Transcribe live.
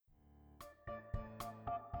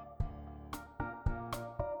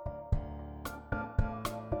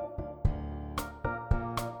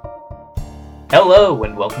Hello,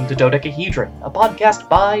 and welcome to Dodecahedron, a podcast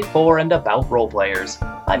by, for, and about roleplayers.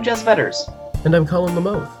 I'm Jess Fetters. And I'm Colin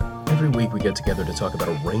Lamoth. Every week we get together to talk about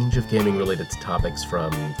a range of gaming-related topics,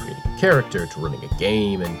 from creating a character to running a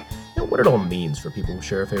game, and what it all means for people who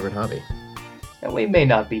share a favorite hobby. Now, we may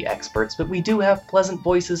not be experts, but we do have pleasant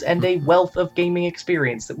voices and a wealth of gaming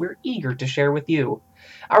experience that we're eager to share with you.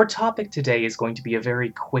 Our topic today is going to be a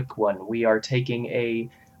very quick one. We are taking a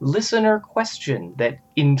listener question that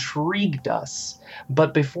intrigued us.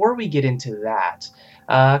 But before we get into that,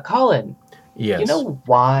 Colin, Yes. do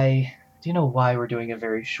you know why we're doing a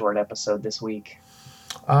very short episode this week?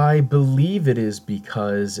 I believe it is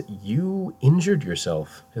because you injured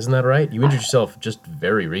yourself. Isn't that right? You injured yourself just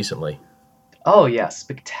very recently. Oh, yeah,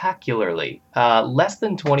 spectacularly. Less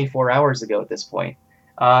than 24 hours ago at this point.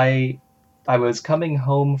 I was coming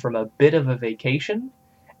home from a bit of a vacation,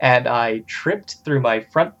 and I tripped through my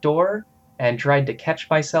front door and tried to catch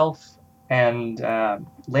myself and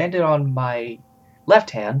landed on my left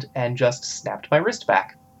hand and just snapped my wrist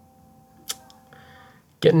back.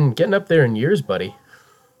 Getting up there in years, buddy.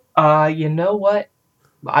 You know what?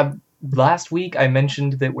 Last week I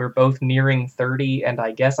mentioned that we're both nearing 30, and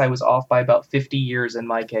I guess I was off by about 50 years in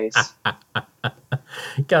my case.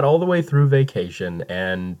 Got all the way through vacation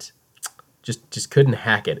and just couldn't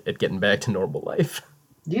hack it at getting back to normal life.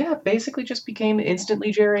 Yeah, basically just became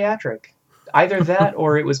instantly geriatric. Either that,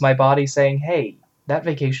 or it was my body saying, hey, that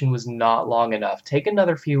vacation was not long enough. Take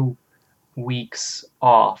another few weeks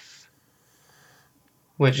off.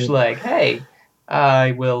 Which, hey,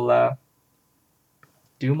 I will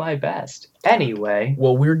do my best. Anyway.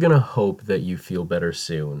 Well, we're going to hope that you feel better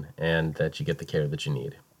soon and that you get the care that you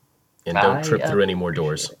need. And don't trip through any more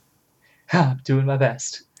doors. Doing my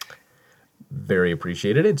best. Very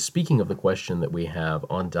appreciated. And speaking of the question that we have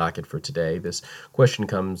on docket for today, this question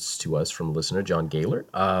comes to us from listener John Gaylor.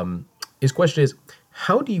 His question is,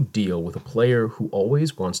 how do you deal with a player who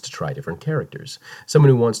always wants to try different characters? Someone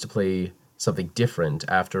who wants to play something different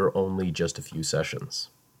after only just a few sessions?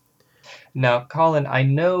 Now, Colin, I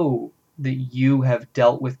know that you have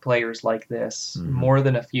dealt with players like this more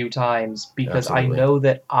than a few times because Absolutely. I know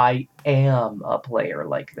that I am a player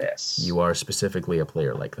like this. You are specifically a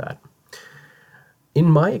player like that. In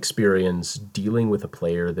my experience, dealing with a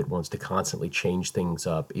player that wants to constantly change things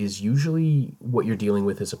up is usually what you're dealing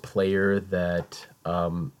with is a player that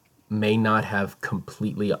may not have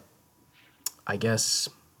completely, I guess.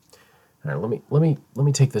 All right, let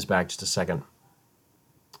me take this back just a second.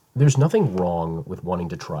 There's nothing wrong with wanting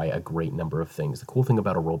to try a great number of things. The cool thing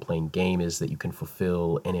about a role-playing game is that you can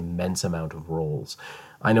fulfill an immense amount of roles.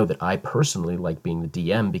 I know that I personally like being the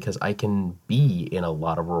DM because I can be in a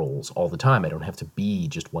lot of roles all the time. I don't have to be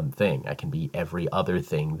just one thing. I can be every other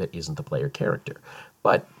thing that isn't the player character.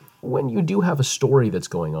 But when you do have a story that's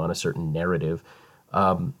going on, a certain narrative,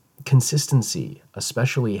 consistency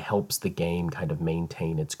especially helps the game kind of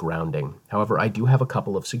maintain its grounding. However, I do have a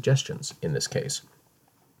couple of suggestions in this case.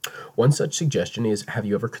 One such suggestion is, have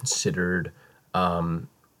you ever considered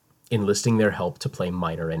enlisting their help to play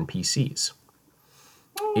minor NPCs?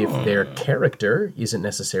 If their character isn't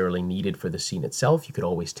necessarily needed for the scene itself, you could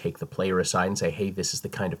always take the player aside and say, hey, this is the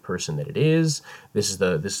kind of person that it is. This is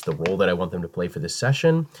the role that I want them to play for this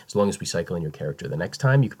session. As long as we cycle in your character the next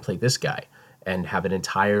time, you can play this guy and have an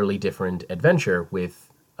entirely different adventure with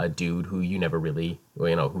a dude who you never really,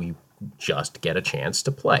 who you just get a chance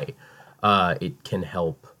to play. It can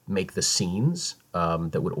help make the scenes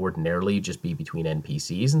that would ordinarily just be between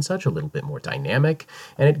NPCs and such a little bit more dynamic,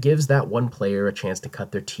 and it gives that one player a chance to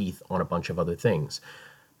cut their teeth on a bunch of other things.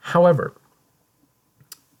 However,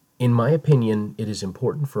 in my opinion, it is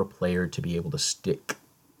important for a player to be able to stick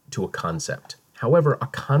to a concept. However, a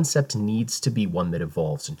concept needs to be one that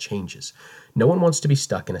evolves and changes. No one wants to be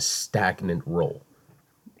stuck in a stagnant role.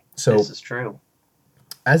 So, this is true.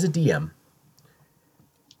 As a DM,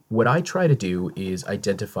 what I try to do is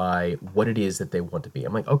identify what it is that they want to be.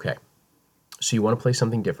 I'm like, okay, so you want to play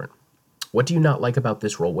something different. What do you not like about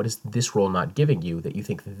this role? What is this role not giving you that you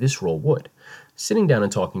think this role would? Sitting down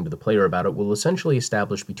and talking to the player about it will essentially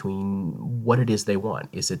establish between what it is they want.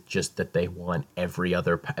 Is it just that they want every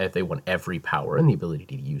power and the ability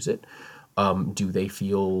to use it? Do they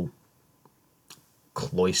feel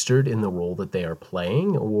cloistered in the role that they are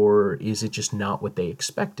playing, or is it just not what they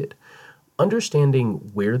expected?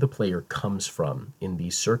 Understanding where the player comes from in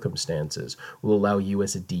these circumstances will allow you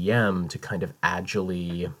as a DM to kind of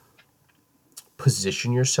agilely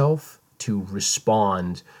position yourself to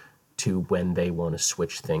respond to when they want to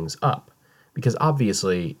switch things up. Because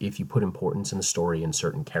obviously, if you put importance in the story in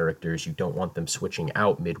certain characters, you don't want them switching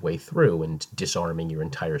out midway through and disarming your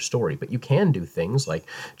entire story. But you can do things like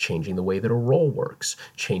changing the way that a role works,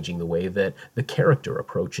 changing the way that the character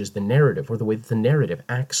approaches the narrative, or the way that the narrative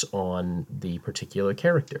acts on the particular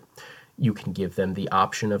character. You can give them the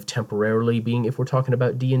option of temporarily being, if we're talking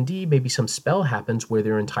about D&D, maybe some spell happens where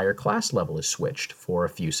their entire class level is switched for a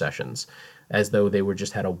few sessions, as though they were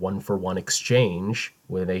just had a one-for-one exchange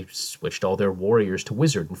where they switched all their warriors to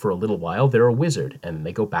wizard, and for a little while they're a wizard, and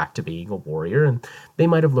they go back to being a warrior, and they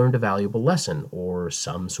might have learned a valuable lesson or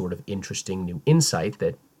some sort of interesting new insight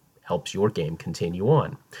that helps your game continue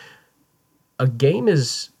on. A game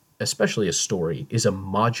is, especially a story, is a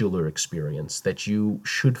modular experience that you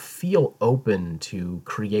should feel open to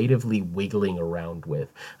creatively wiggling around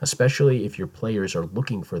with, especially if your players are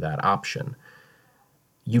looking for that option.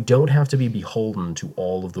 You don't have to be beholden to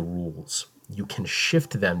all of the rules. You can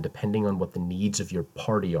shift them depending on what the needs of your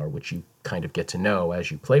party are, which you kind of get to know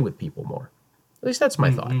as you play with people more. At least that's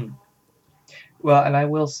my thought. Well, and I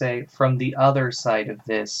will say from the other side of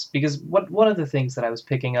this, because one of the things that I was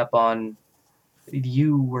picking up on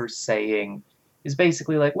you were saying is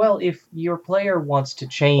basically like, well, if your player wants to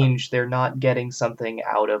change, they're not getting something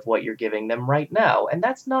out of what you're giving them right now. And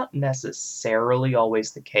that's not necessarily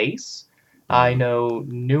always the case. I know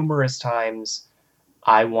numerous times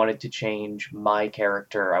I wanted to change my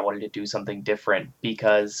character. I wanted to do something different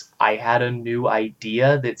because I had a new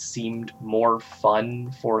idea that seemed more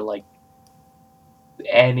fun for like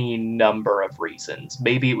any number of reasons.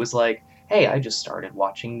 Maybe it was like, hey, I just started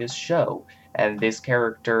watching this show, and this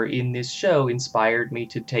character in this show inspired me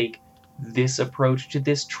to take this approach to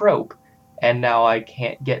this trope, and now I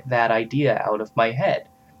can't get that idea out of my head.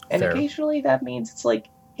 And Fair. occasionally that means it's like,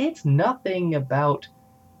 it's nothing about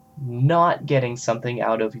not getting something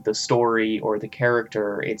out of the story or the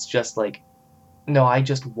character. It's just like, no, I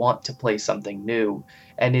just want to play something new.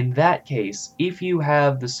 And in that case, if you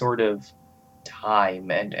have the sort of time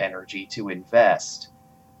and energy to invest,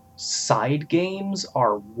 side games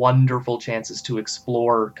are wonderful chances to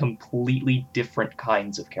explore completely different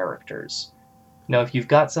kinds of characters. Now, if you've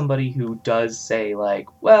got somebody who does say, like,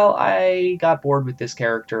 well, I got bored with this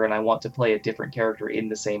character and I want to play a different character in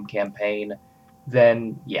the same campaign,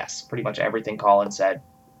 then yes, pretty much everything Colin said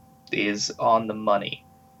is on the money.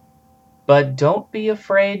 But don't be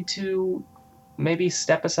afraid to maybe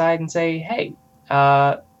step aside and say, hey,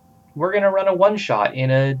 we're going to run a one-shot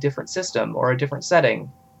in a different system or a different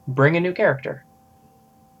setting. Bring a new character.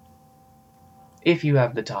 If you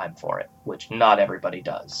have the time for it, which not everybody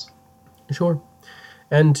does. Sure.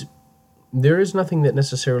 And there is nothing that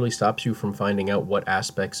necessarily stops you from finding out what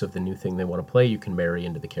aspects of the new thing they want to play you can marry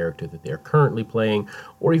into the character that they're currently playing,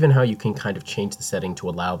 or even how you can kind of change the setting to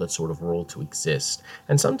allow that sort of role to exist.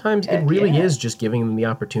 And sometimes it really is just giving them the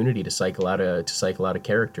opportunity to cycle out a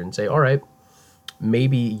character and say, all right,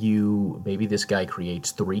 maybe this guy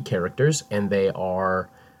creates 3 characters, and they are,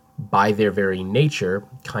 by their very nature,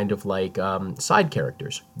 kind of like side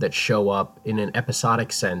characters that show up in an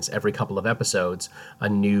episodic sense. Every couple of episodes, a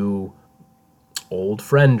new old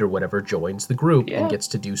friend or whatever joins the group and gets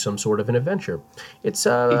to do some sort of an adventure. It's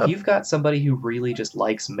if you've got somebody who really just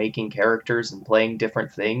likes making characters and playing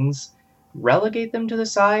different things, relegate them to the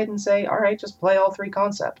side and say, all right, just play all 3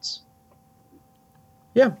 concepts.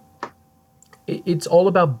 Yeah. It's all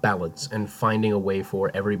about balance and finding a way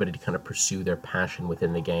for everybody to kind of pursue their passion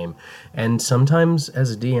within the game. And sometimes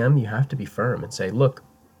as a DM, you have to be firm and say, look,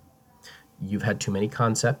 you've had too many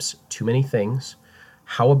concepts, too many things.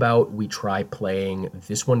 How about we try playing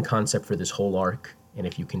this one concept for this whole arc? And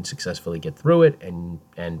if you can successfully get through it and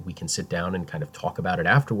we can sit down and kind of talk about it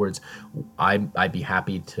afterwards, I'd be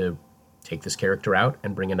happy to take this character out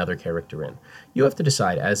and bring another character in. You have to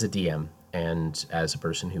decide as a DM and as a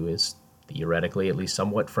person who is theoretically at least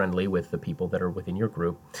somewhat friendly with the people that are within your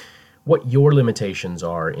group, what your limitations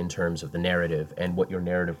are in terms of the narrative and what your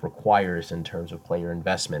narrative requires in terms of player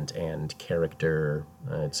investment and character,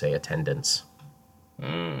 I'd say, attendance.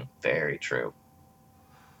 Very true.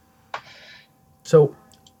 So,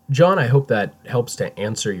 John, I hope that helps to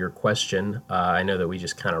answer your question. I know that we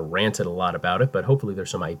just kind of ranted a lot about it, but hopefully there's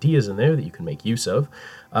some ideas in there that you can make use of.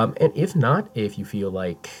 And if not, if you feel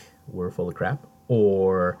like we're full of crap,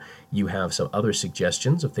 or you have some other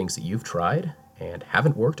suggestions of things that you've tried and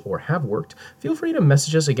haven't worked or have worked, feel free to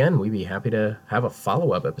message us again. We'd be happy to have a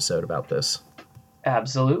follow-up episode about this.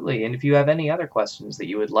 Absolutely. And if you have any other questions that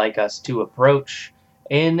you would like us to approach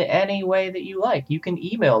in any way that you like, you can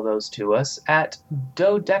email those to us at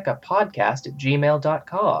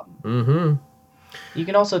dodecapodcast@gmail.com. Mm-hmm. You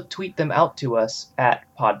can also tweet them out to us at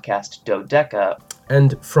podcastdodeca.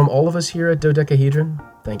 And from all of us here at Dodecahedron,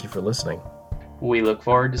 thank you for listening. We look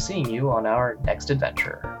forward to seeing you on our next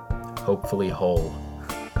adventure. Hopefully whole.